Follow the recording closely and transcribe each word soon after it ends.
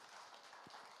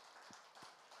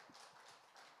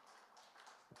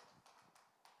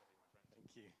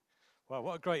Well,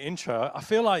 what a great intro. I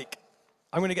feel like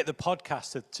I'm going to get the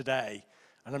podcast of today,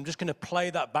 and I'm just going to play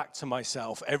that back to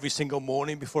myself every single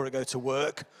morning before I go to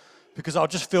work, because I'll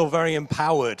just feel very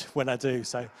empowered when I do.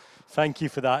 So thank you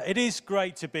for that. It is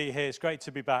great to be here. It's great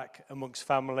to be back amongst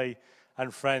family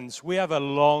and friends. We have a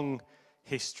long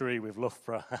history with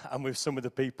Loughborough and with some of the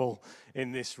people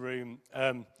in this room.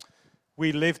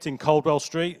 We lived in Coldwell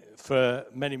Street for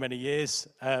many, many years.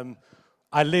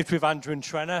 I lived with Andrew and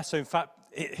Trenna, so in fact,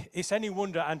 it's any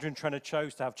wonder Andrew and Trenna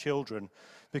chose to have children,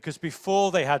 because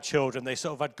before they had children, they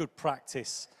sort of had good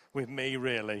practice with me,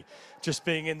 really, just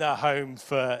being in their home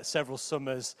for several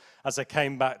summers as I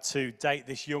came back to date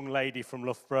this young lady from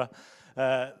Loughborough,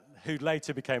 who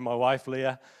later became my wife,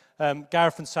 Leah.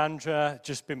 Gareth and Sandra,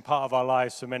 just been part of our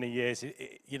lives for many years.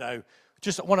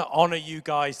 Just want to honor you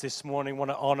guys this morning,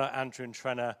 want to honor Andrew and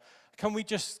Trenna. Can we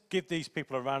just give these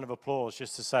people a round of applause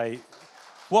just to say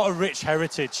what a rich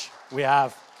heritage we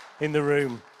have in the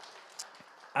room.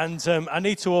 And I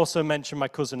need to also mention my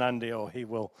cousin Andy, or he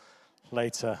will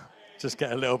later just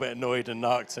get a little bit annoyed and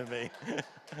narked at me.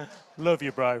 Love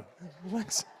you, bro.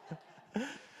 Thanks.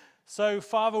 So,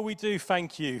 Father, we do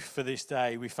thank you for this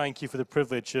day. We thank you for the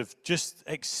privilege of just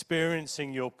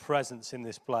experiencing your presence in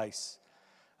this place.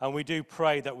 And we do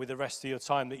pray that with the rest of your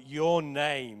time, that your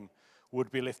name would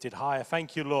be lifted higher.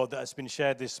 Thank you, Lord, that has been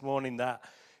shared this morning, that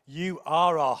you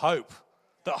are our hope,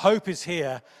 that hope is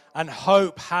here, and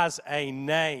hope has a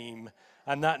name,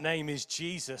 and that name is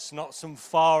Jesus, not some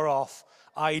far-off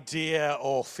idea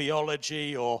or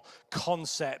theology or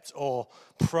concept or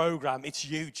program. It's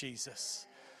you, Jesus.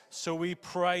 So we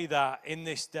pray that in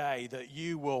this day that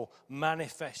you will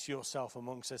manifest yourself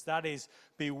amongst us. That is,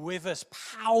 be with us,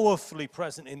 powerfully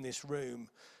present in this room,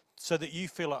 so that you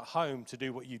feel at home to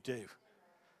do what you do.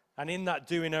 And in that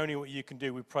doing only what you can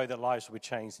do, we pray that lives will be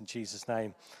changed in Jesus'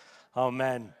 name.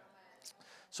 Amen.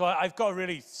 So I've got a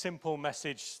really simple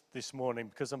message this morning,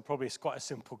 because I'm probably quite a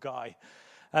simple guy.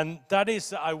 And that is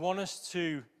that I want us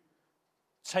to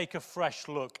take a fresh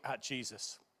look at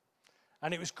Jesus.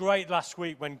 And it was great last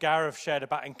week when Gareth shared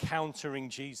about encountering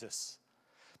Jesus,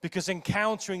 because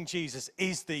encountering Jesus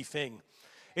is the thing.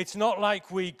 It's not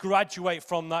like we graduate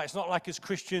from that. It's not like as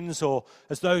Christians or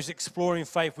as those exploring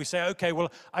faith, we say, okay, well,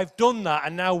 I've done that,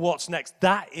 and now what's next?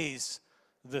 That is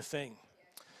the thing.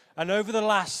 And over the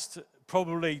last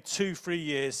probably 2-3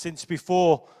 years, since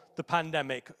before the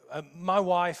pandemic, my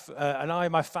wife and I,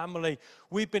 my family,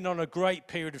 we've been on a great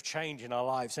period of change in our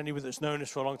lives. Anyone that's known us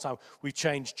for a long time, we've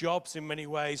changed jobs in many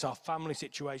ways. Our family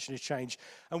situation has changed.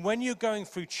 And when you're going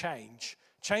through change,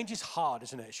 change is hard,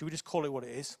 isn't it? Should we just call it what it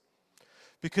is?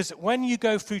 Because when you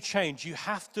go through change, you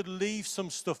have to leave some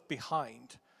stuff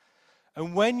behind.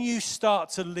 And when you start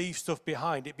to leave stuff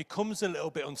behind, it becomes a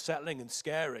little bit unsettling and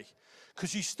scary.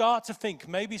 Because you start to think,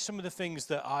 maybe some of the things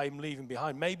that I'm leaving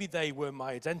behind, maybe they were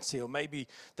my identity, or maybe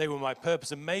they were my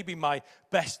purpose, and maybe my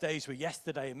best days were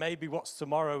yesterday, and maybe what's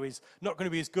tomorrow is not going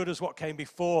to be as good as what came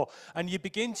before. And you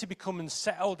begin to become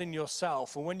unsettled in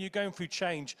yourself. And when you're going through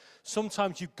change,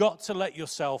 sometimes you've got to let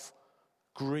yourself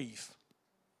grieve.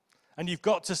 And you've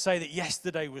got to say that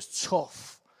yesterday was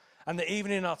tough, and that even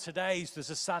in our todays, there's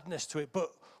a sadness to it. But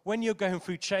when you're going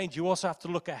through change, you also have to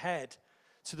look ahead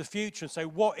to the future and say,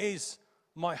 what is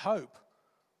my hope?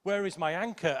 Where is my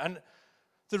anchor? And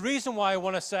the reason why I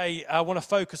want to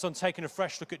focus on taking a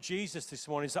fresh look at Jesus this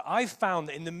morning is that I've found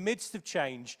that in the midst of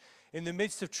change, in the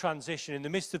midst of transition, in the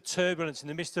midst of turbulence, in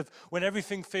the midst of when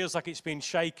everything feels like it's been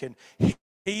shaken,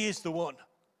 he is the one.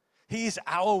 He is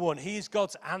our one. He is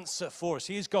God's answer for us.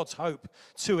 He is God's hope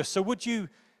to us. So would you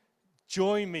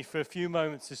join me for a few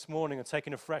moments this morning on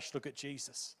taking a fresh look at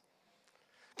Jesus?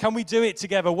 Can we do it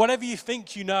together? Whatever you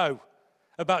think you know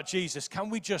about Jesus, can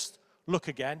we just look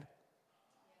again?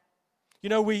 You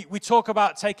know, we talk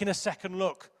about taking a second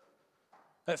look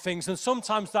at things, and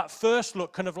sometimes that first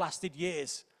look can have lasted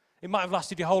years. It might have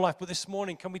lasted your whole life, but this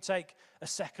morning, can we take a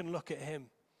second look at him?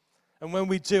 And when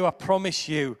we do, I promise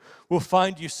you, we'll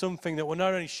find you something that will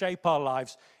not only shape our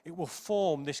lives, it will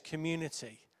form this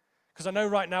community. Because I know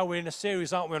right now we're in a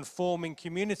series, aren't we, on forming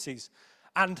communities.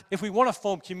 And if we want to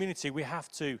form community, we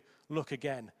have to look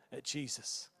again at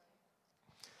Jesus.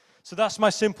 So that's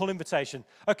my simple invitation.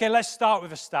 Okay, let's start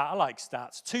with a stat. I like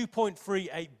stats.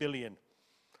 2.38 billion.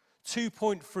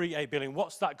 2.38 billion.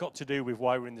 What's that got to do with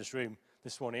why we're in this room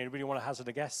this morning? Anybody want to hazard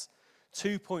a guess?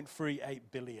 2.38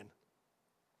 billion.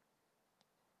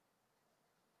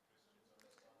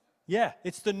 Yeah,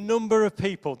 it's the number of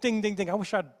people. Ding, ding, ding. I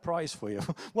wish I had a prize for you.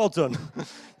 Well done.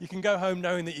 You can go home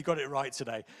knowing that you got it right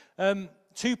today.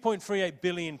 2.38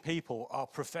 billion people are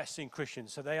professing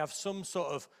Christians, so they have some sort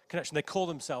of connection. They call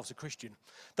themselves a Christian.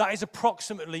 That is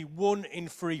approximately 1 in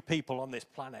 3 people on this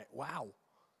planet. Wow.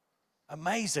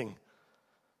 Amazing.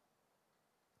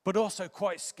 But also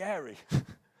quite scary.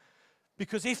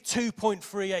 Because if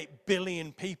 2.38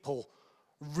 billion people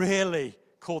really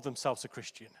called themselves a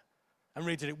Christian and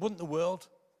really did it, wouldn't the world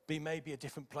be maybe a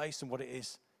different place than what it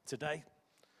is today?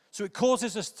 So it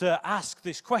causes us to ask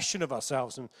this question of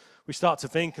ourselves, and we start to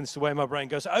think, and it's the way my brain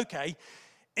goes, okay,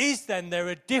 is then there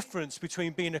a difference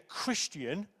between being a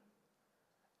Christian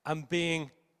and being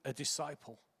a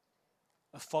disciple,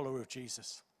 a follower of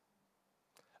Jesus?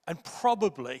 And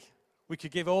probably, we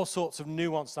could give all sorts of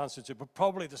nuanced answers to it, but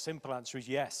probably the simple answer is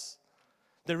yes.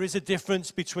 There is a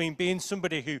difference between being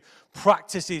somebody who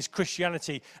practices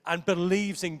Christianity and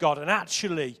believes in God and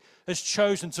actually has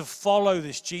chosen to follow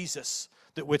this Jesus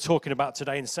that we're talking about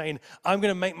today and saying, I'm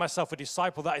going to make myself a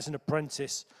disciple that is an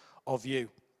apprentice of you.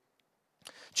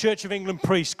 Church of England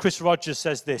priest Chris Rogers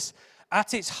says this: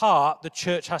 at its heart, the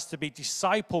church has to be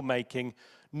disciple-making,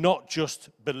 not just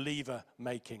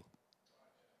believer-making.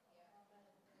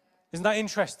 Isn't that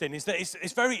interesting?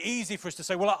 It's very easy for us to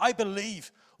say, well, I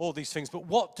believe all these things, but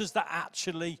what does that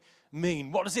actually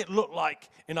mean? What does it look like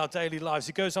in our daily lives?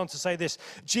 He goes on to say this: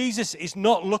 Jesus is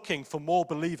not looking for more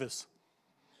believers.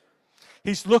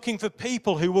 He's looking for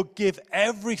people who will give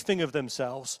everything of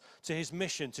themselves to his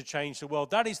mission to change the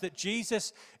world. That is, that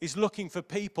Jesus is looking for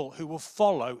people who will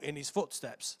follow in his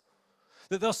footsteps.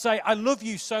 That they'll say, I love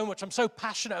you so much, I'm so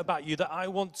passionate about you that I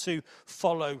want to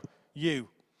follow you.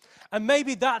 And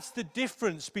maybe that's the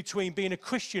difference between being a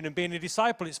Christian and being a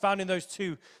disciple. It's found in those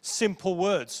 2 simple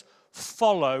words: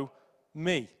 follow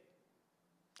me.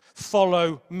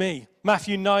 Follow me.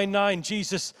 Matthew 9:9,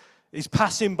 Jesus is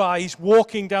passing by, he's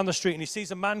walking down the street, and he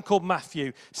sees a man called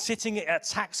Matthew sitting at a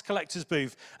tax collector's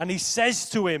booth, and he says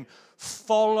to him,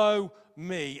 follow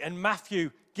me. And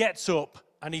Matthew gets up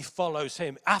and he follows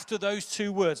him. After those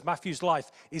 2 words, Matthew's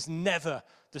life is never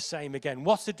the same again.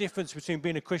 What's the difference between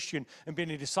being a Christian and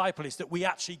being a disciple? Is that we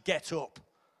actually get up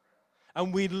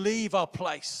and we leave our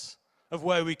place of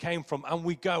where we came from and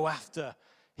we go after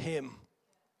him.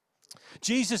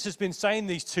 Jesus has been saying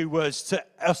these 2 words to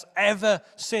us ever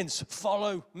since: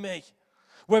 follow me.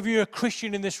 Whether you're a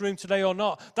Christian in this room today or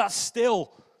not, that's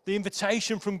still the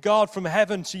invitation from God, from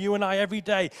heaven to you and I every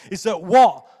day, is that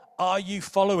what are you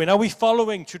following? Are we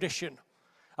following tradition?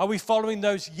 Are we following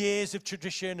those years of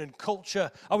tradition and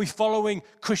culture? Are we following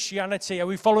Christianity? Are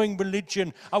we following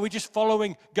religion? Are we just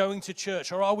following going to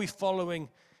church? Or are we following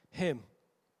him?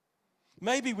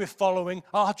 Maybe we're following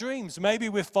our dreams. Maybe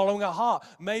we're following our heart.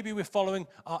 Maybe we're following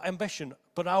our ambition.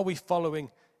 But are we following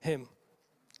him?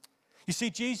 You see,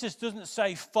 Jesus doesn't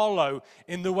say follow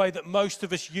in the way that most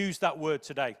of us use that word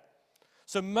today.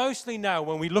 So mostly now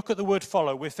when we look at the word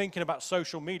follow, we're thinking about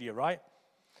social media, right?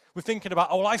 We're thinking about,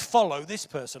 oh, I follow this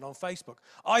person on Facebook.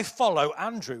 I follow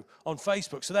Andrew on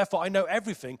Facebook. So therefore I know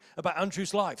everything about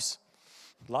Andrew's lives.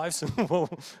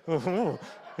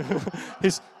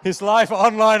 his life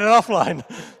online and offline.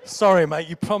 Sorry, mate,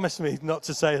 you promised me not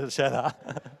to share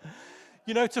that.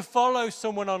 You know, to follow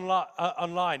someone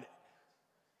online,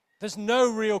 there's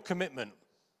no real commitment.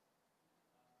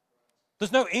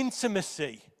 There's no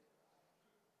intimacy.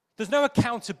 There's no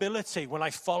accountability when I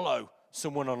follow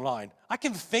someone online. I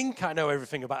can think I know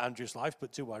everything about Andrew's life,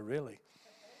 but do I really?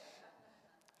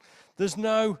 There's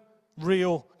no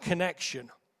real connection.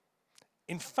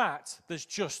 In fact, there's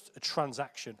just a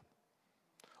transaction.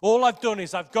 All I've done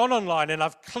is I've gone online and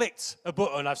I've clicked a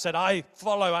button. I've said, I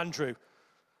follow Andrew.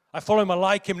 I follow him, I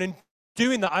like him. And in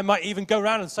doing that, I might even go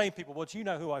around and say to people, well, do you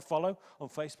know who I follow on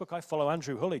Facebook? I follow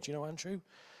Andrew Hulley. Do you know Andrew?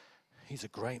 He's a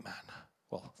great man.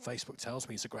 Well, Facebook tells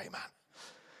me he's a great man.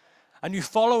 And you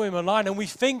follow him online, and we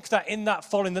think that in that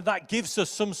following, that gives us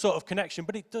some sort of connection,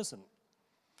 but it doesn't.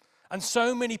 And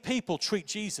so many people treat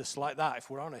Jesus like that, if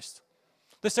we're honest.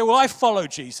 They say, well, I follow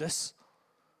Jesus.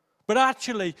 But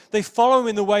actually, they follow him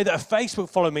in the way that a Facebook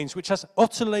follow means, which has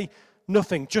utterly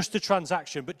nothing, just a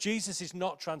transaction. But Jesus is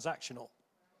not transactional.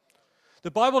 The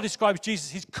Bible describes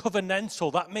Jesus, he's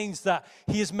covenantal. That means that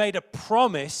he has made a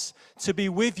promise to be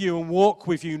with you and walk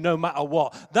with you no matter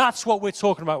what. That's what we're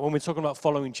talking about when we're talking about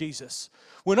following Jesus.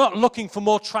 We're not looking for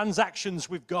more transactions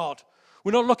with God.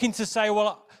 We're not looking to say,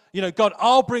 well, you know, God,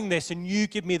 I'll bring this and you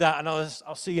give me that and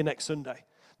I'll see you next Sunday.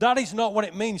 That is not what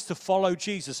it means to follow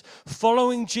Jesus.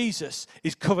 Following Jesus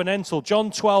is covenantal.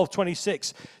 John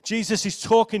 12:26, Jesus is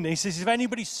talking, he says, if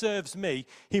anybody serves me,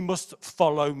 he must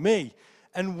follow me.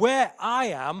 And where I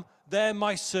am, there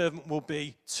my servant will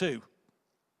be too.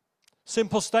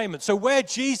 Simple statement. So where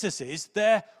Jesus is,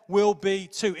 there will be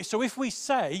too. So if we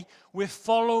say we're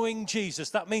following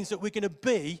Jesus, that means that we're going to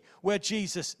be where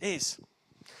Jesus is.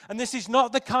 And this is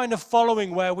not the kind of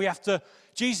following where we have to,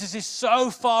 Jesus is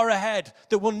so far ahead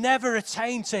that we'll never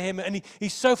attain to him. And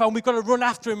he's so far, and we've got to run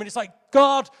after him. And it's like,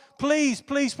 God, please,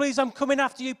 please, please, I'm coming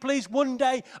after you. Please, one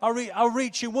day I'll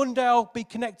reach you. One day I'll be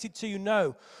connected to you.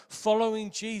 No,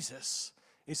 following Jesus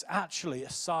is actually a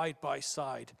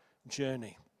side-by-side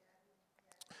journey.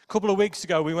 A couple of weeks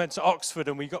ago, we went to Oxford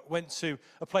and we went to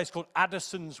a place called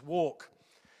Addison's Walk.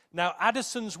 Now,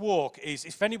 Addison's Walk is,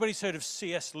 if anybody's heard of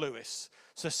C.S. Lewis,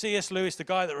 so C.S. Lewis, the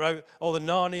guy that wrote all the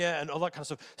Narnia and all that kind of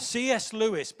stuff, C.S.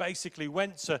 Lewis basically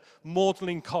went to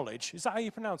Magdalen College. Is that how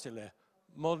you pronounce it, Leah?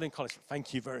 Magdalen College.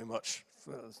 Thank you very much.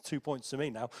 2 points to me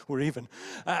now. We're even.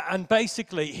 And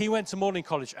basically, he went to Magdalen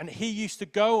College and he used to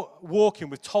go walking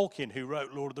with Tolkien, who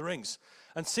wrote Lord of the Rings.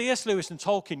 And C.S. Lewis and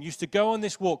Tolkien used to go on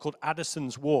this walk called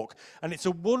Addison's Walk. And it's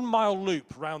a 1 mile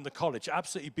loop around the college.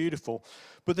 Absolutely beautiful.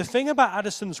 But the thing about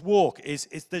Addison's Walk is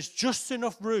there's just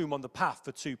enough room on the path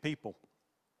for 2 people.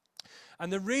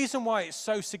 And the reason why it's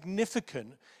so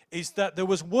significant is that there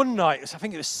was one night, I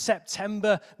think it was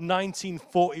September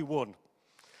 1941.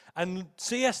 And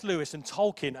C.S. Lewis and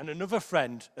Tolkien and another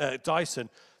friend, Dyson,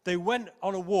 they went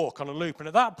on a walk on a loop. And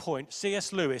at that point,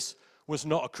 C.S. Lewis was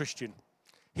not a Christian.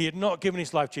 He had not given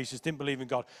his life to Jesus, didn't believe in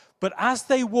God. But as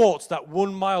they walked that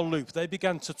 1 mile loop, they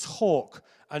began to talk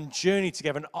and journey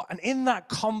together. And in that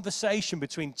conversation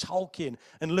between Tolkien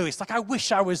and Lewis, like, I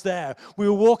wish I was there. We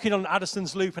were walking on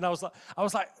Addison's Loop, and I was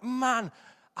like, man,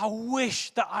 I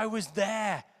wish that I was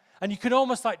there. And you can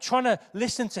almost like trying to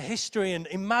listen to history and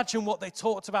imagine what they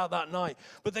talked about that night.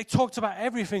 But they talked about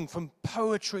everything from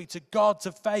poetry to God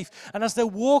to faith. And as they're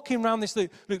walking around this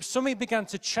loop, something began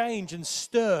to change and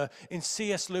stir in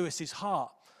C.S. Lewis's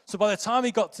heart. So by the time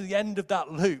he got to the end of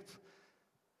that loop,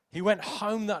 he went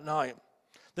home that night.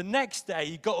 The next day,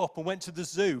 he got up and went to the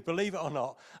zoo, believe it or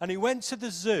not. And he went to the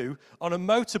zoo on a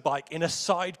motorbike in a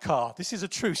sidecar. This is a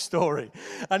true story.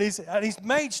 And his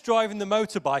mate's driving the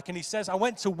motorbike, and he says, I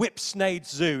went to Whipsnade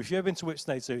Zoo. If you've ever been to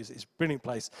Whipsnade Zoo, it's a brilliant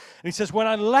place. And he says, when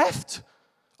I left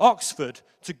Oxford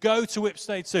to go to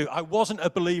Whipsnade Zoo, I wasn't a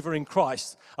believer in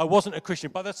Christ. I wasn't a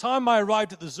Christian. By the time I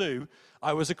arrived at the zoo,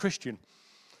 I was a Christian.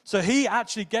 So he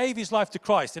actually gave his life to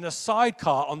Christ in a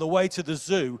sidecar on the way to the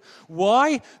zoo.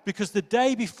 Why? Because the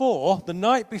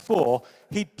night before,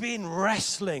 he'd been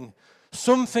wrestling.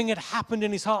 Something had happened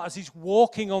in his heart as he's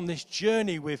walking on this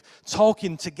journey with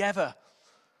Tolkien together.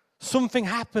 Something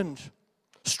happened.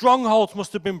 Strongholds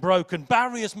must have been broken.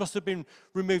 Barriers must have been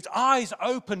removed. Eyes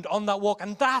opened on that walk.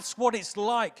 And that's what it's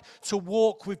like to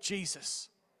walk with Jesus.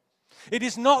 It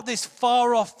is not this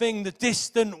far-off thing, the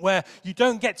distant, where you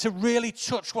don't get to really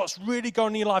touch what's really going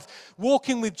on in your life.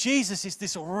 Walking with Jesus is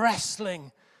this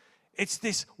wrestling. It's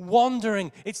this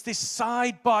wandering. It's this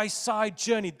side-by-side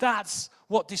journey. That's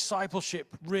what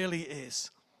discipleship really is.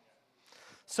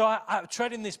 So I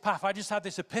treading this path, I just had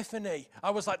this epiphany. I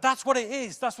was like, that's what it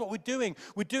is. That's what we're doing.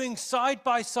 We're doing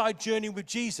side-by-side journey with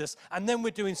Jesus, and then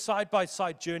we're doing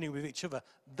side-by-side journey with each other.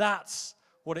 That's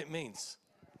what it means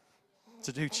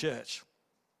to do church.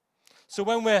 So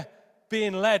when we're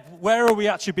being led, where are we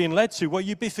actually being led to? Well,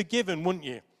 you'd be forgiven, wouldn't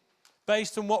you?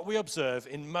 Based on what we observe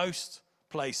in most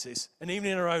places, and even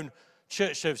in our own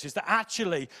church services, that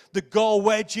actually the goal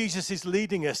where Jesus is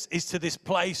leading us is to this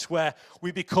place where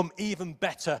we become even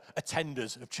better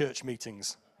attenders of church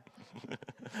meetings.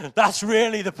 That's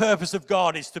really the purpose of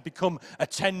God, is to become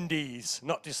attendees,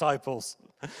 not disciples.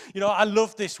 You know, I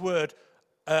love this word,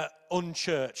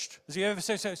 unchurched. Has he ever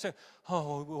said,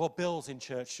 oh, well, Bill's in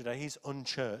church today, he's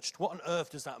unchurched. What on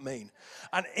earth does that mean?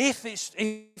 And if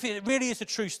it really is a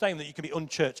true statement that you can be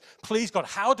unchurched, please God,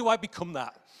 how do I become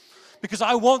that? Because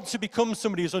I want to become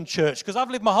somebody who's unchurched, because I've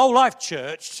lived my whole life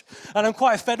churched, and I'm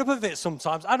quite fed up of it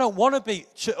sometimes. I don't want to be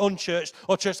unchurched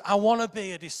or churched. I want to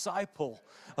be a disciple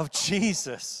of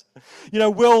Jesus. You know,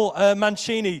 Will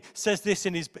Mancini says this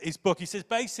in his book. He says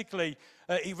basically,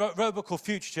 he wrote a book called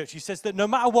Future Church. He says that no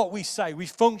matter what we say, we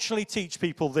functionally teach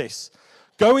people this: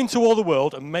 go into all the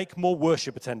world and make more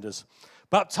worship attenders.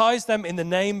 Baptize them in the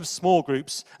name of small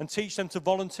groups and teach them to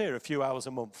volunteer a few hours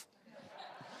a month.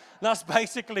 That's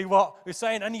basically what we're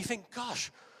saying. And you think,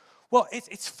 gosh, well,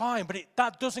 it's fine, but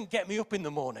that doesn't get me up in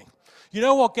the morning. You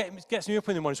know what gets me up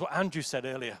in the morning is what Andrew said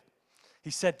earlier.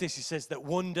 He said this, he says that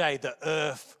one day the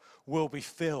earth will be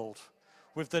filled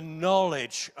with the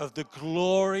knowledge of the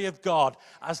glory of God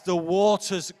as the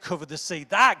waters cover the sea.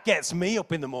 That gets me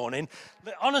up in the morning.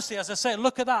 Honestly, as I say,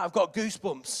 look at that. I've got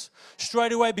goosebumps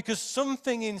straight away because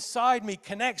something inside me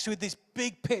connects with this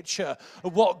big picture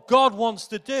of what God wants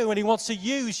to do, and he wants to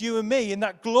use you and me in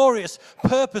that glorious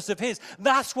purpose of his.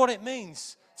 That's what it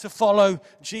means to follow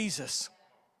Jesus.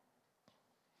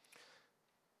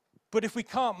 But if we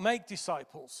can't make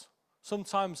disciples,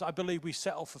 sometimes I believe we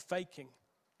settle for faking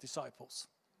disciples.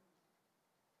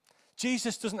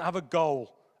 Jesus doesn't have a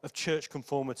goal of church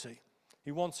conformity.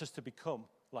 He wants us to become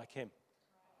like him.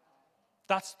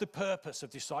 That's the purpose of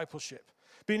discipleship.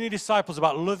 Being a disciple is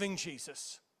about loving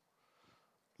Jesus,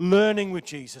 learning with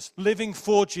Jesus, living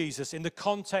for Jesus in the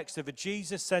context of a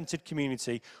Jesus-centered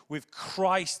community with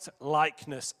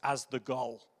Christ-likeness as the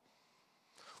goal.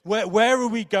 Where are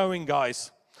we going,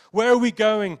 guys? Where are we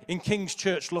going in King's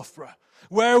Church, Loughborough?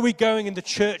 Where are we going in the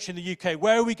church in the UK?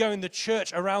 Where are we going in the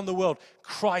church around the world?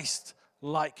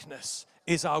 Christ-likeness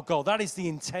is our goal. That is the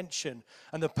intention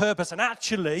and the purpose. And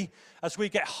actually, as we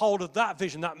get hold of that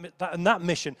vision and that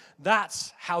mission,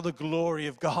 that's how the glory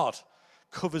of God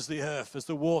covers the earth as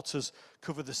the waters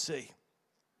cover the sea.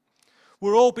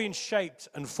 We're all being shaped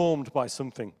and formed by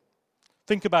something.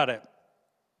 Think about it.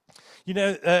 You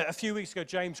know, a few weeks ago,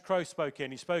 James Crow spoke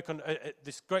in. He spoke on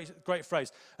this great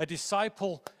phrase, a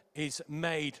disciple is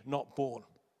made, not born.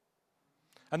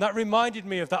 And that reminded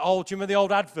me of that do you remember the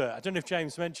old advert? I don't know if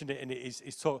James mentioned it in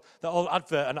his talk, that old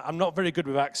advert, and I'm not very good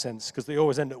with accents because they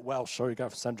always end up Welsh, sorry, go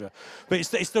for Sandra. But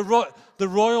it's the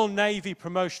Royal Navy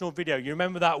promotional video. You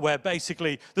remember that where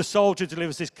basically the soldier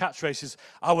delivers this catchphrase, says,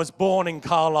 I was born in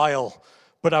Carlisle,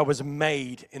 but I was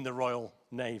made in the Royal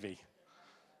Navy.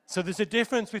 So there's a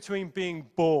difference between being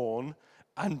born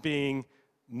and being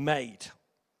made.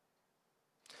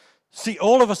 See,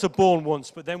 all of us are born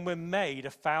once, but then we're made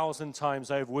 1,000 times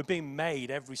over. We're being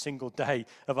made every single day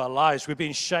of our lives. We're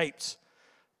being shaped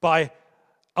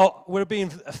we're being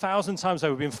 1,000 times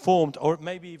over. We're being formed, or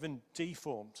maybe even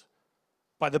deformed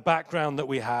by the background that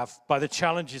we have, by the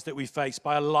challenges that we face,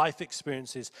 by our life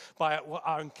experiences, by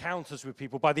our encounters with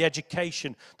people, by the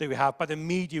education that we have, by the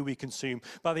media we consume,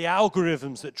 by the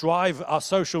algorithms that drive our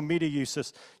social media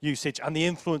usage and the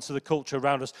influence of the culture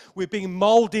around us. We're being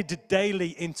molded daily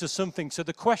into something. So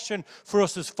the question for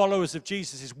us as followers of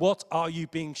Jesus is, what are you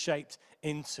being shaped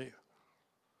into?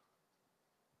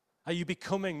 Are you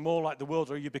becoming more like the world,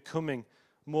 or are you becoming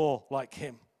more like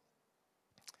him?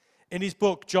 In his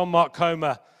book, John Mark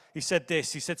Comer, he said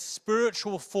this. He said,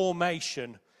 spiritual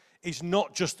formation is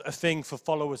not just a thing for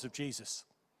followers of Jesus.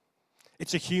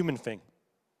 It's a human thing.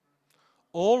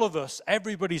 All of us,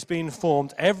 everybody's being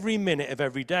formed every minute of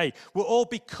every day. We're all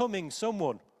becoming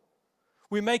someone.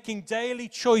 We're making daily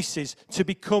choices to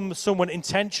become someone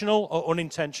intentional or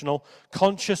unintentional,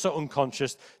 conscious or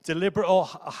unconscious, deliberate or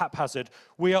haphazard.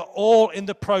 We are all in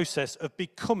the process of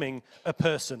becoming a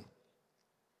person.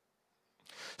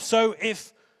 So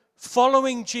if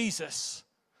following Jesus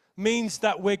means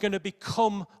that we're going to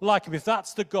become like him, if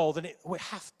that's the goal, then we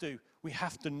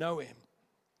have to know him.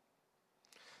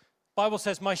 The Bible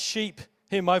says, my sheep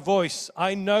hear my voice,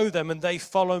 I know them and they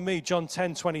follow me, John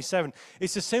 10:27.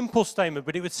 It's a simple statement,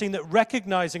 but it would seem that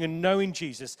recognizing and knowing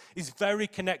Jesus is very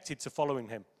connected to following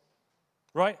him,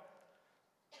 right?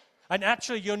 And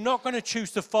actually, you're not going to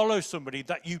choose to follow somebody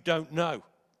that you don't know.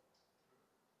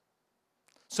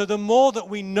 So the more that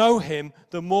we know him,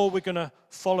 the more we're going to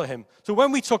follow him. So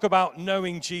when we talk about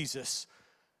knowing Jesus,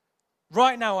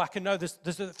 right now I can know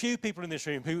there's a few people in this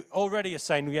room who already are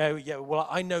saying, yeah, well,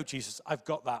 I know Jesus. I've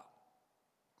got that.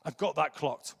 I've got that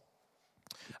clocked.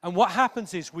 And what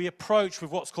happens is we approach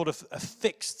with what's called a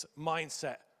fixed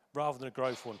mindset rather than a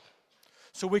growth one.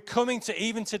 So we're coming to,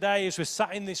 even today as we're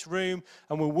sat in this room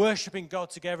and we're worshiping God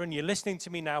together, and you're listening to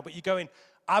me now, but you're going,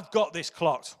 I've got this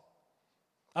clocked.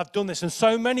 I've done this. And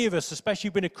so many of us, especially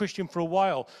you've been a Christian for a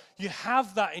while, you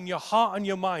have that in your heart and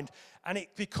your mind, and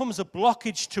it becomes a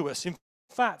blockage to us. In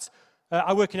fact,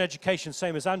 I work in education,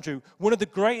 same as Andrew. One of the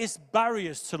greatest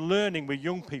barriers to learning with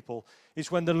young people is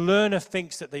when the learner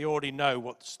thinks that they already know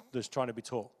what's trying to be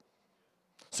taught.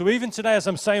 So even today, as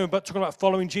I'm saying, we're talking about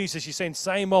following Jesus, you're saying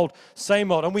same old, same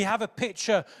old. And we have a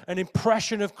picture, an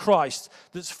impression of Christ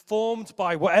that's formed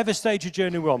by whatever stage of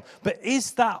journey we're on. But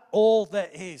is that all there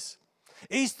is?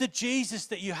 Is the Jesus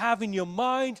that you have in your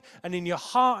mind and in your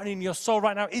heart and in your soul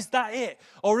right now, is that it?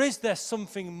 Or is there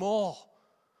something more?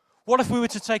 What if we were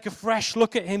to take a fresh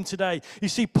look at him today? You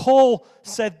see, Paul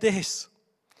said this.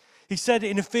 He said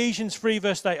in Ephesians 3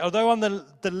 verse 8, although I'm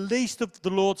the least of the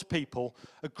Lord's people,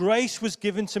 a grace was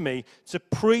given to me to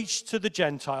preach to the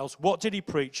Gentiles. What did he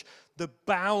preach? The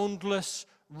boundless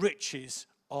riches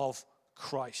of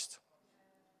Christ.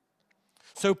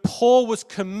 So Paul was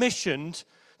commissioned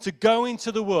to go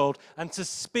into the world and to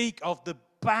speak of the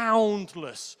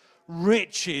boundless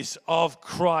riches of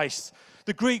Christ.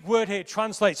 The Greek word here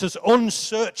translates as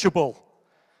unsearchable.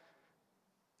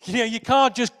 You know, you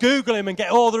can't just Google him and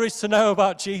get all there is to know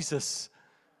about Jesus.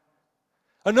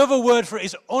 Another word for it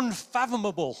is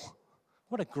unfathomable.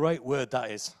 What a great word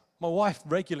that is. My wife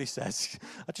regularly says,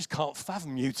 I just can't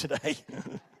fathom you today.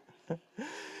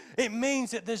 It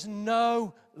means that there's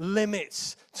no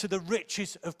limits to the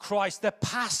riches of Christ. They're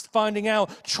past finding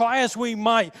out. Try as we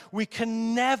might, we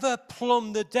can never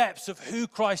plumb the depths of who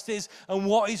Christ is and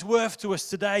what he's worth to us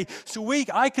today. So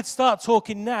I could start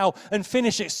talking now and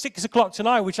finish at 6 o'clock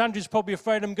tonight, which Andrew's probably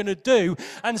afraid I'm going to do,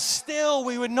 and still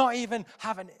we would not even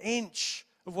have an inch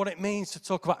of what it means to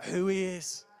talk about who he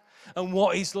is and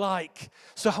what he's like.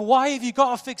 So why have you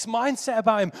got a fixed mindset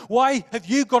about him? Why have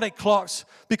you got it clocked?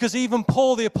 Because even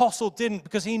Paul the apostle didn't,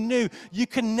 because he knew you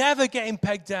can never get him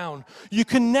pegged down. You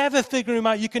can never figure him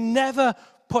out. You can never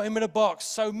put him in a box.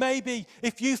 So maybe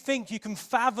if you think you can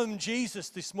fathom Jesus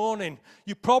this morning,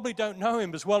 you probably don't know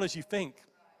him as well as you think.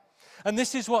 And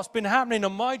this is what's been happening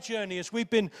on my journey as we've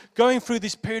been going through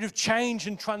this period of change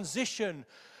and transition.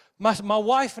 My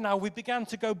wife and I, we began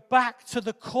to go back to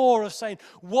the core of saying,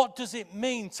 what does it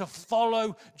mean to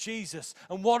follow Jesus?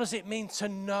 And what does it mean to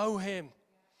know him?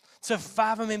 To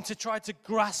fathom him, to try to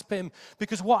grasp him?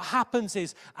 Because what happens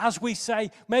is, as we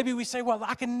say, maybe we say, well,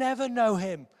 I can never know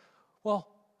him. Well,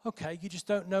 okay, you just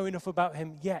don't know enough about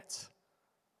him yet.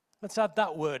 Let's add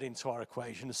that word into our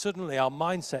equation. And suddenly our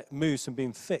mindset moves from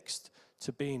being fixed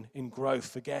to being in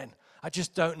growth again. I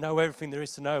just don't know everything there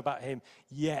is to know about him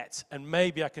yet. And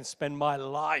maybe I can spend my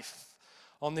life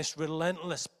on this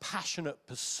relentless, passionate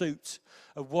pursuit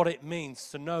of what it means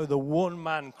to know the one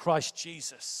man, Christ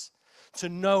Jesus, to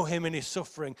know him in his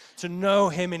suffering, to know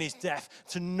him in his death,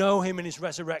 to know him in his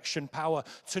resurrection power,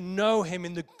 to know him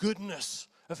in the goodness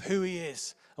of who he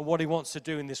is and what he wants to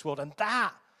do in this world. And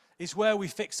that is where we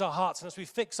fix our hearts. And as we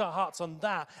fix our hearts on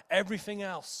that, everything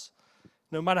else,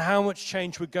 no matter how much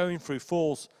change we're going through,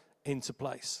 falls into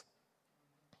place.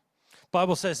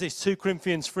 Bible says this, 2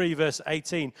 Corinthians 3 verse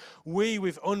 18, we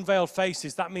with unveiled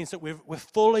faces, that means that we're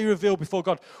fully revealed before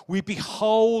God. We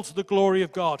behold the glory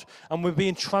of God and we're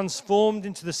being transformed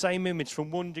into the same image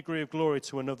from one degree of glory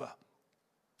to another.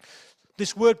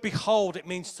 This word behold, it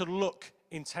means to look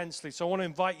intensely. So I want to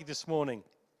invite you this morning,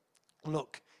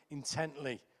 look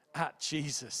intently at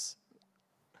Jesus.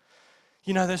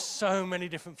 You know, there's so many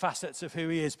different facets of who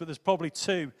he is, but there's probably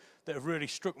two that have really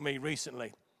struck me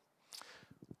recently.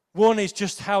 One is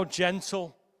just how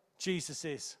gentle Jesus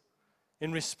is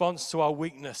in response to our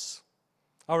weakness,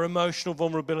 our emotional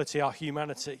vulnerability, our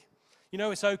humanity. You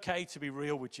know, it's okay to be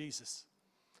real with Jesus.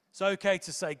 It's okay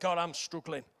to say, God, I'm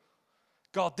struggling.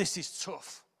 God, this is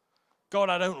tough. God,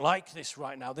 I don't like this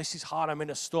right now. This is hard. I'm in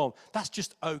a storm. That's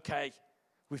just okay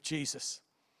with Jesus.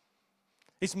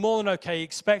 It's more than okay. He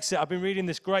expects it. I've been reading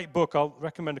this great book. I'll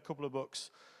recommend a couple of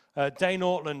books. Dane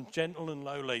Ortland, Gentle and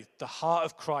Lowly, The Heart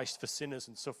of Christ for Sinners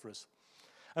and Sufferers.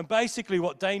 And basically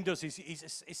what Dane does is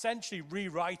he's essentially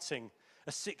rewriting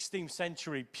a 16th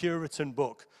century Puritan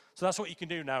book. So that's what you can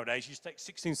do nowadays. You just take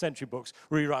 16th century books,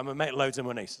 rewrite them, and make loads of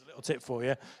money. So a little tip for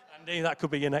you. Andy, that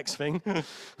could be your next thing.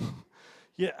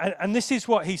 Yeah, and this is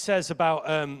what he says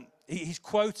about, he's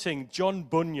quoting John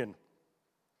Bunyan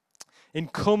in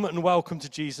Come and Welcome to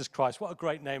Jesus Christ. What a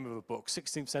great name of a book,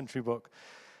 16th century book.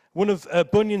 One of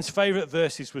Bunyan's favorite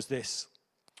verses was this,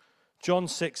 John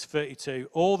 6:32.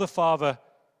 All the Father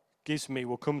gives me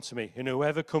will come to me, and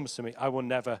whoever comes to me, I will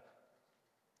never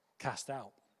cast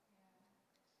out.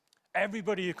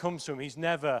 Everybody who comes to him, he's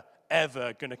never,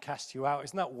 ever going to cast you out.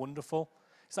 Isn't that wonderful?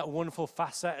 It's that wonderful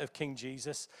facet of King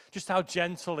Jesus, just how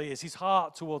gentle he is, his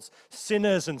heart towards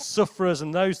sinners and sufferers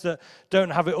and those that don't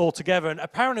have it all together. And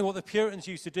apparently what the Puritans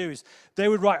used to do is they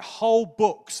would write whole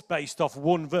books based off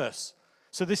one verse.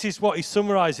 So this is what he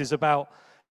summarizes about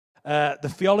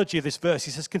the theology of this verse.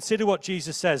 He says, consider what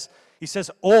Jesus says. He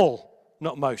says, all,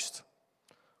 not most.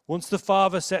 Once the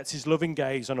Father sets his loving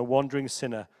gaze on a wandering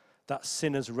sinner, that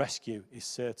sinner's rescue is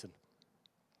certain.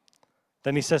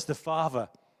 Then he says, the Father,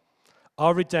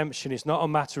 our redemption is not a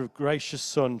matter of gracious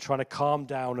Son trying to calm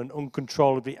down an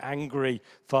uncontrollably angry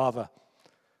Father.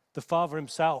 The Father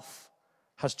himself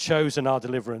has chosen our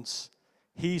deliverance.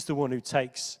 He's the one who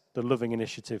takes the loving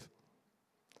initiative.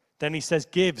 Then he says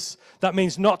gives. That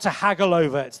means not to haggle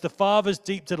over. It's the Father's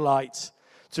deep delight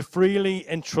to freely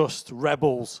entrust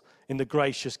rebels in the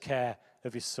gracious care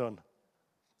of his Son.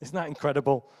 Isn't that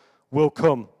incredible? Will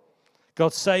come.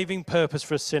 God's saving purpose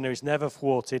for a sinner is never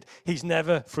thwarted. He's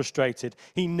never frustrated.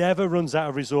 He never runs out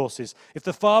of resources. If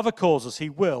the Father calls us, he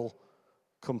will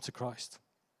come to Christ.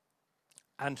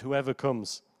 And whoever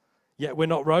comes. Yet we're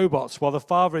not robots. While the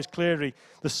Father is clearly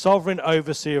the sovereign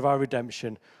overseer of our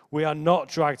redemption, we are not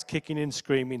dragged kicking and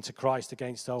screaming to Christ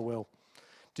against our will.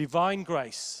 Divine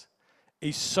grace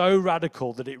is so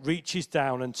radical that it reaches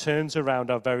down and turns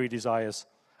around our very desires.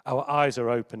 Our eyes are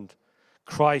opened.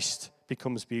 Christ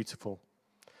becomes beautiful.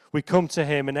 We come to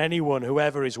him, and anyone,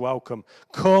 whoever is welcome.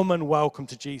 Come and welcome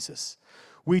to Jesus.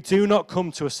 We do not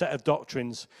come to a set of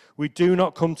doctrines. We do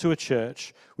not come to a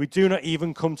church. We do not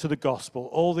even come to the gospel.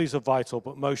 All these are vital,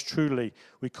 but most truly,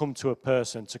 we come to a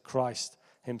person, to Christ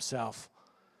himself.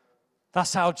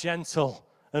 That's how gentle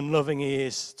and loving he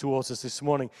is towards us this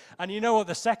morning. And you know what?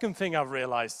 The second thing I've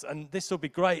realized, and this will be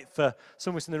great for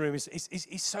some of us in the room, is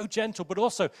he's so gentle, but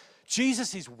also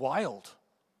Jesus is wild.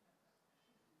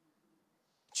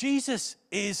 Jesus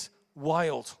is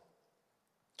wild.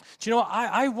 Do you know what?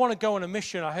 I want to go on a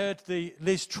mission. I heard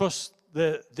Liz Truss,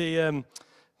 the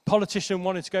politician,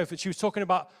 wanted to go for it. She was talking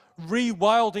about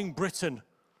rewilding Britain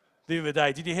the other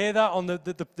day. Did you hear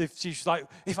that? She's like,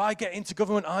 if I get into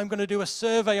government, I'm going to do a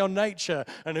survey on nature.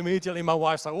 And immediately my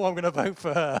wife's like, I'm going to vote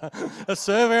for her. A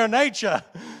survey on nature.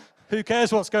 Who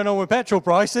cares what's going on with petrol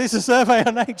prices? A survey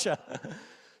on nature.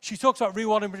 She talks about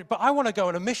rewilding Britain, but I want to go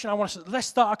on a mission. Let's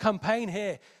start a campaign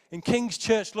here in King's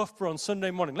Church, Loughborough on Sunday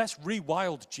morning. Let's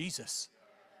rewild Jesus.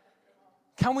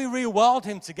 Can we rewild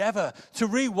him together? To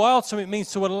rewild something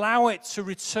means to allow it to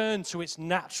return to its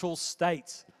natural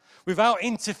state without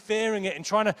interfering it and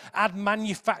trying to add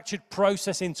manufactured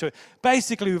process into it.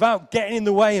 Basically, without getting in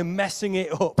the way and messing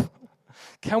it up.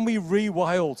 Can we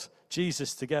rewild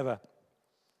Jesus together?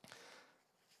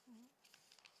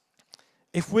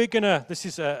 If we're going to, this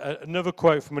is another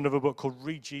quote from another book called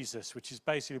Read Jesus, which is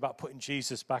basically about putting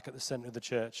Jesus back at the center of the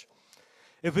church.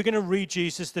 If we're going to read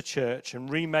Jesus, the church, and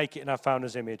remake it in our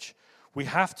founder's image, we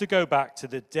have to go back to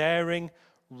the daring,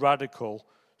 radical,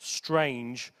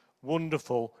 strange,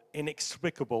 wonderful,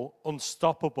 inexplicable,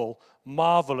 unstoppable,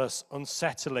 marvelous,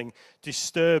 unsettling,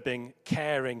 disturbing,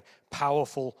 caring,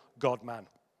 powerful God-man.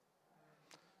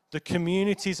 The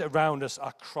communities around us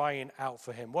are crying out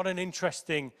for him. What an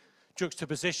interesting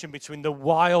juxtaposition between the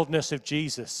wildness of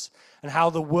Jesus and how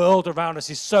the world around us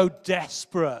is so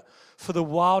desperate for the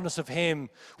wildness of him.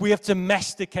 We have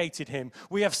domesticated him.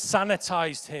 We have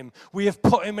sanitized him. We have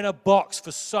put him in a box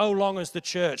for so long as the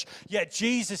church. Yet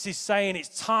Jesus is saying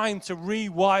it's time to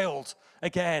rewild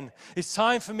again. It's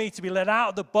time for me to be let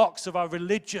out of the box of our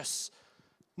religious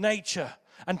nature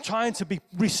and trying to be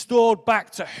restored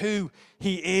back to who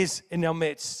he is in our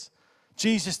midst.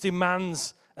 Jesus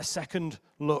demands a second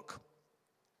look.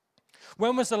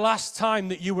 When was the last time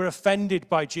that you were offended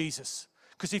by Jesus?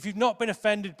 Because if you've not been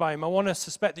offended by him, I want to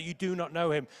suspect that you do not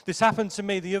know him. This happened to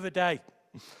me the other day.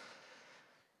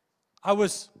 I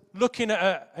was looking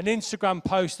at an Instagram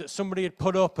post that somebody had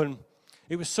put up, and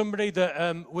it was somebody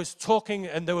that was talking,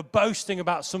 and they were boasting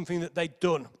about something that they'd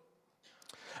done.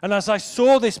 And as I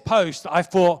saw this post, I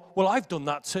thought, well, I've done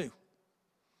that too.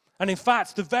 And in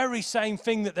fact, the very same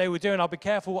thing that they were doing, I'll be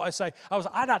careful what I say,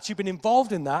 I'd actually been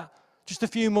involved in that just a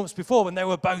few months before when they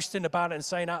were boasting about it and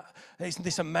saying, isn't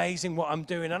this amazing what I'm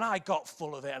doing? And I got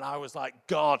full of it, and I was like,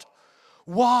 God,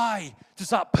 why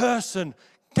does that person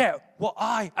get what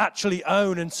I actually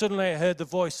own? And suddenly I heard the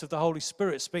voice of the Holy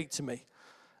Spirit speak to me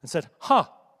and said,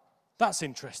 that's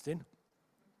interesting.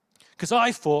 Because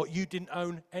I thought you didn't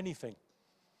own anything.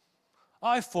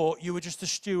 I thought you were just a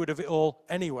steward of it all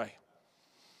anyway.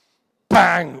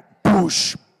 Bang,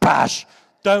 boosh, bash.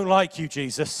 Don't like you,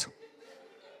 Jesus.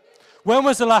 When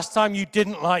was the last time you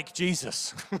didn't like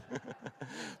Jesus?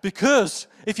 Because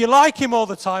if you like him all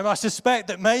the time, I suspect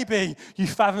that maybe you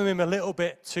fathom him a little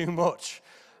bit too much.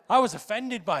 I was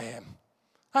offended by him.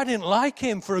 I didn't like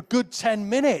him for a good 10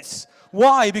 minutes.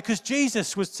 Why? Because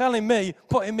Jesus was telling me,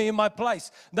 putting me in my place.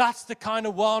 That's the kind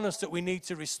of wildness that we need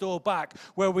to restore back,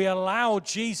 where we allow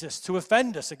Jesus to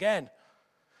offend us again,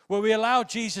 where we allow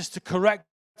Jesus to correct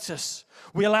us.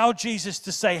 We allow Jesus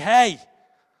to say, hey,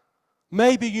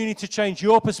 maybe you need to change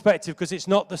your perspective because it's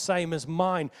not the same as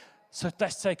mine. So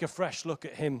let's take a fresh look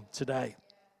at him today.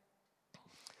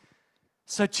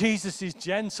 So Jesus is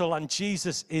gentle and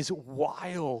Jesus is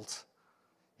wild.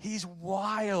 He's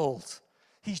wild.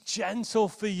 He's gentle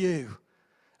for you.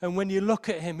 And when you look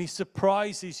at him, he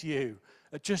surprises you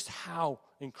at just how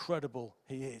incredible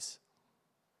he is.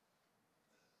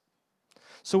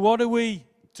 So what do we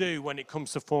do when it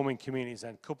comes to forming communities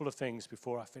then? A couple of things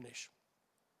before I finish.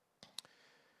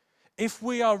 If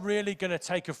we are really going to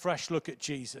take a fresh look at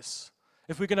Jesus,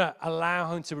 if we're going to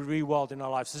allow him to be rewild in our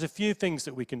lives, there's a few things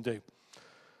that we can do.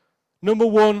 Number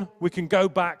one, we can go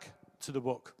back to the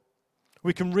book.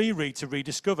 We can reread to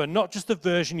rediscover, not just the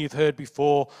version you've heard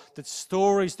before, the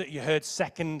stories that you heard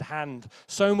secondhand.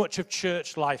 So much of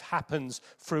church life happens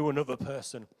through another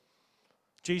person.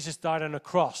 Jesus died on a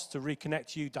cross to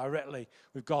reconnect you directly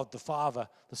with God the Father,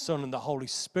 the Son, and the Holy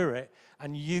Spirit,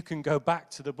 and you can go back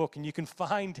to the book and you can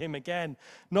find him again,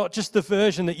 not just the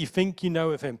version that you think you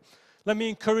know of him. Let me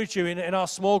encourage you, in our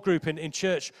small group in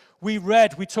church, we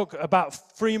took about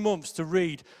 3 months to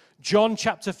read John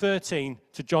chapter 13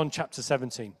 to John chapter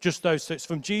 17. Just those. So it's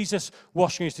from Jesus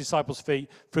washing his disciples' feet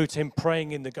through to him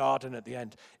praying in the garden at the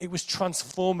end. It was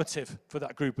transformative for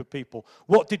that group of people.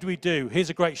 What did we do? Here's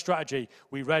a great strategy.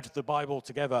 We read the Bible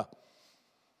together.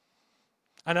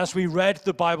 And as we read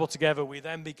the Bible together, we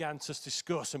then began to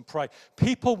discuss and pray.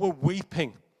 People were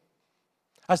weeping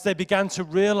as they began to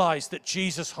realize that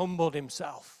Jesus humbled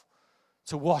himself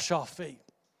to wash our feet.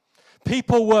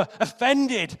 People were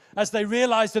offended as they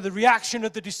realized that the reaction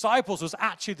of the disciples was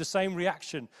actually the same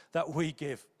reaction that we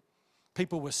give.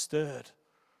 People were stirred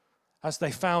as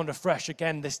they found afresh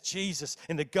again this Jesus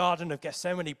in the Garden of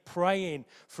Gethsemane praying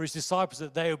for his disciples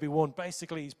that they would be one.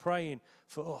 Basically, he's praying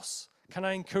for us. Can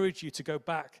I encourage you to go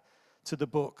back to the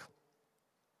book?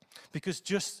 Because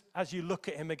just as you look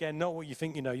at him again, not what you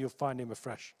think you know, you'll find him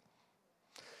afresh.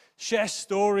 Share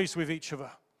stories with each other.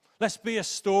 Let's be a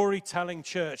storytelling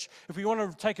church. If we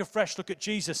want to take a fresh look at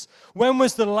Jesus, when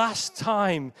was the last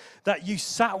time that you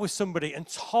sat with somebody and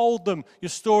told them your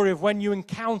story of when you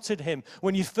encountered him,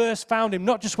 when you first found him,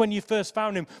 not just when you first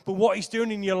found him, but what he's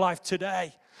doing in your life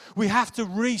today? We have to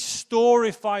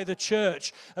re-storify the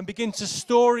church and begin to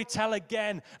storytell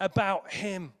again about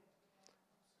him.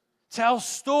 Tell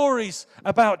stories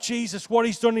about Jesus, what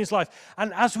he's done in his life.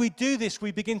 And as we do this,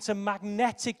 we begin to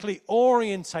magnetically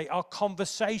orientate our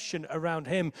conversation around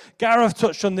him. Gareth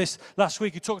touched on this last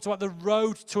week. He talked about the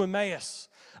road to Emmaus.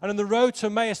 And on the road to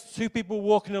Emmaus, 2 people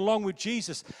walking along with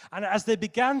Jesus. And as they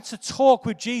began to talk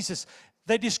with Jesus,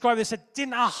 they said,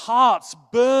 didn't our hearts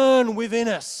burn within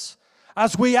us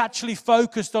as we actually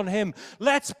focused on him?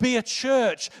 Let's be a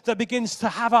church that begins to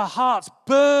have our hearts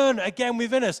burn again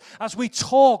within us as we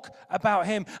talk about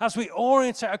him, as we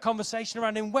orientate a conversation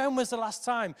around him. When was the last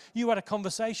time you had a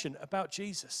conversation about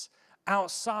Jesus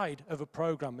outside of a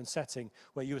program and setting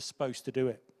where you were supposed to do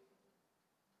it?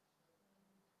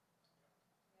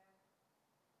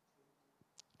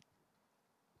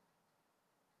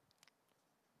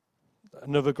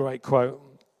 Another great quote.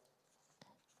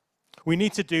 We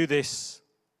need to do this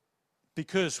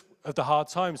because of the hard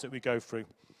times that we go through.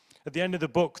 At the end of the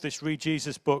book, this Read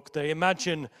Jesus book,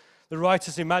 the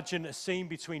writers imagine a scene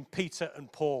between Peter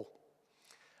and Paul.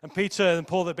 And Peter and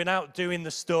Paul have been out doing the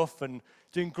stuff and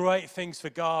doing great things for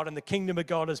God, and the kingdom of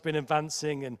God has been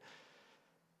advancing. And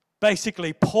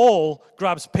basically, Paul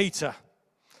grabs Peter,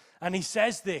 and he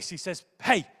says this. He says,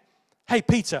 hey,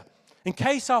 Peter, in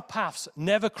case our paths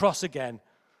never cross again,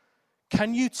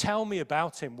 can you tell me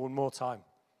about him one more time?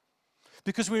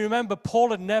 Because we remember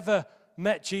Paul had never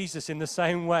met Jesus in the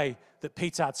same way that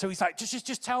Peter had. So he's like,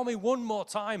 just tell me one more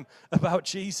time about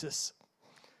Jesus.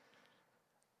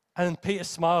 And Peter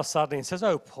smiles sadly and says,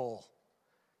 oh, Paul,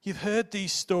 you've heard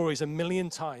these stories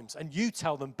 1,000,000 times, and you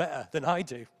tell them better than I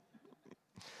do.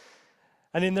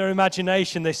 And in their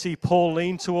imagination, they see Paul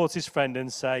lean towards his friend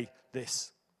and say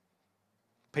this,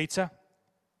 Peter,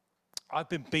 I've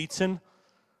been beaten,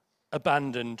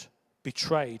 abandoned,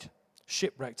 betrayed,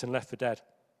 shipwrecked, and left for dead.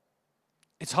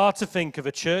 It's hard to think of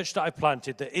a church that I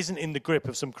planted that isn't in the grip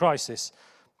of some crisis,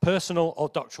 personal or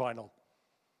doctrinal.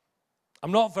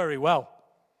 I'm not very well.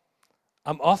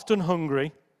 I'm often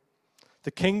hungry.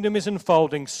 The kingdom is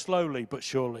unfolding slowly but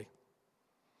surely.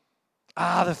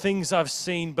 The things I've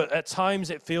seen, but at times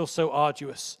it feels so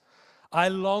arduous. I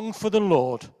long for the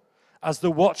Lord as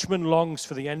the watchman longs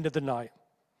for the end of the night.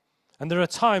 And there are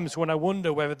times when I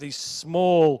wonder whether these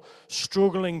small,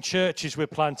 struggling churches we're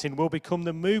planting will become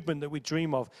the movement that we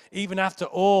dream of, even after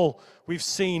all we've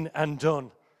seen and done.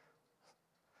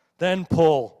 Then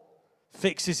Paul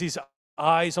fixes his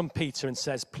eyes on Peter and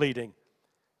says, pleading,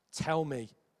 tell me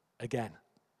again.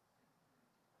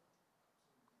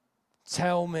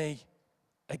 Tell me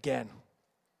again.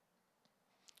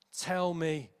 Tell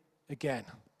me again.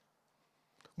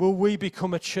 Will we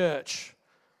become a church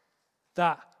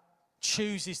that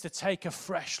chooses to take a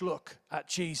fresh look at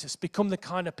Jesus, become the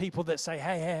kind of people that say,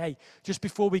 hey, just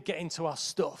before we get into our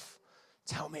stuff,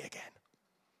 tell me again.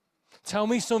 Tell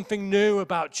me something new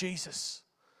about Jesus.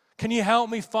 Can you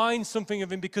help me find something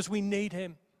of him, because we need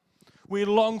him. We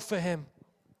long for him.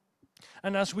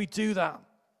 And as we do that,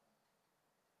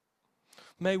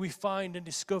 may we find and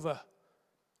discover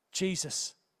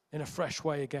Jesus in a fresh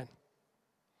way again.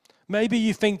 Maybe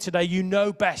you think today you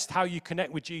know best how you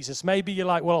connect with Jesus. Maybe you're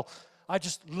like, well, I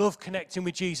just love connecting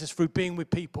with Jesus through being with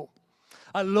people.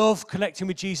 I love connecting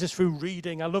with Jesus through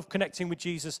reading. I love connecting with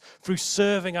Jesus through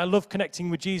serving. I love connecting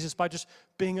with Jesus by just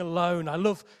being alone. I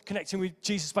love connecting with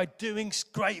Jesus by doing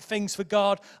great things for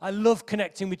God. I love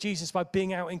connecting with Jesus by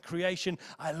being out in creation.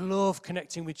 I love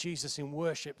connecting with Jesus in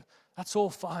worship. That's all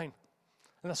fine.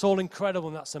 And that's all incredible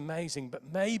and that's amazing. But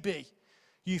maybe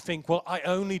you think, well, I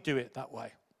only do it that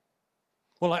way.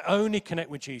 Well, I only connect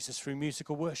with Jesus through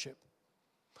musical worship.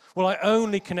 Well, I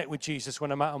only connect with Jesus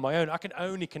when I'm out on my own. I can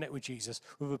only connect with Jesus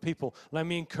with other people. Let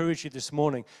me encourage you this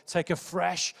morning. Take a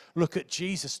fresh look at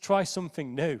Jesus. Try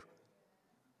something new.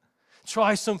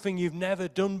 Try something you've never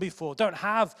done before. Don't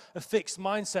have a fixed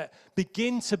mindset.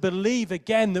 Begin to believe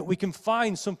again that we can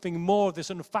find something more of this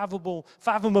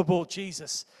unfathomable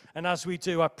Jesus. And as we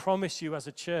do, I promise you as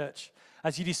a church,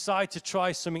 as you decide to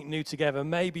try something new together,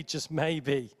 maybe, just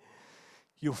maybe,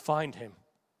 you'll find him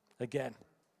again.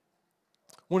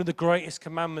 One of the greatest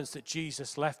commandments that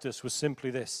Jesus left us was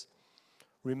simply this: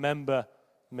 remember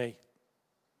me.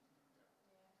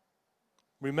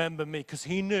 Remember me, because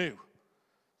he knew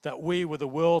that we were the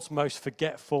world's most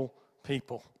forgetful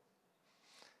people.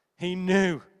 He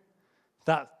knew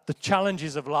that the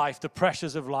challenges of life, the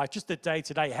pressures of life, just the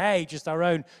day-to-day, just our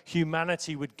own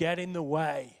humanity would get in the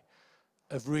way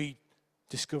of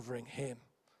rediscovering him.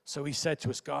 So he said to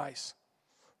us, guys,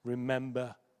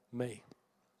 remember me.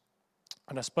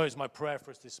 And I suppose my prayer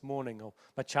for us this morning, or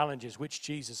my challenge is, which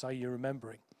Jesus are you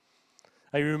remembering?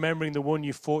 Are you remembering the one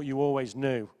you thought you always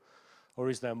knew? Or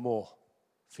is there more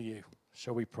for you?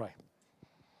 Shall we pray?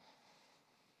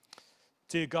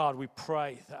 Dear God, we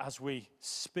pray that as we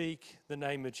speak the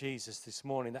name of Jesus this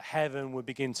morning, that heaven would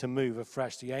begin to move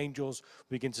afresh. The angels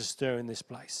begin to stir in this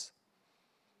place.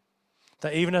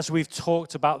 That even as we've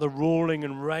talked about the ruling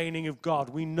and reigning of God,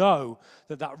 we know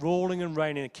that that ruling and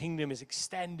reigning of the kingdom is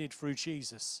extended through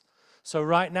Jesus. So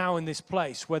right now in this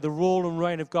place where the rule and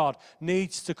reign of God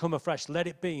needs to come afresh, let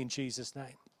it be in Jesus'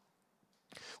 name.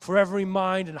 For every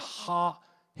mind and heart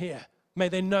here, may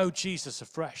they know Jesus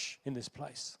afresh in this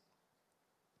place.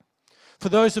 For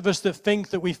those of us that think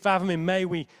that we fathom him, may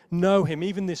we know him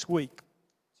even this week to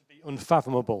be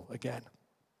unfathomable again.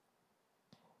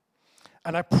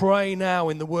 And I pray now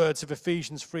in the words of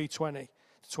Ephesians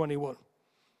 3:20-21.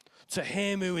 To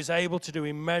him who is able to do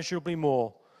immeasurably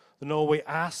more than all we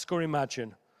ask or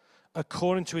imagine,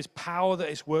 according to his power that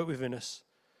is worked within us.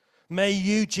 May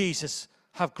you, Jesus,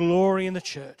 have glory in the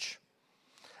church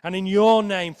and in your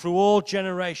name through all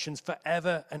generations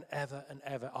forever and ever and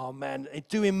ever. Amen.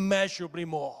 Do immeasurably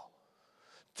more.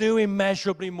 Do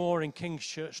immeasurably more in King's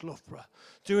Church, Loughborough.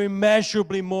 Do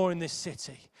immeasurably more in this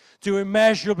city. Do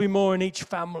immeasurably more in each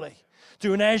family.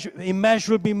 Do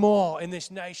immeasurably more in this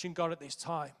nation, God, at this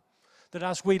time. That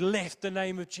as we lift the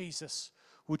name of Jesus,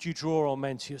 would you draw all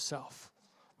men to yourself?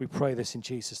 We pray this in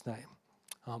Jesus' name.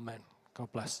 Amen.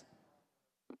 God bless.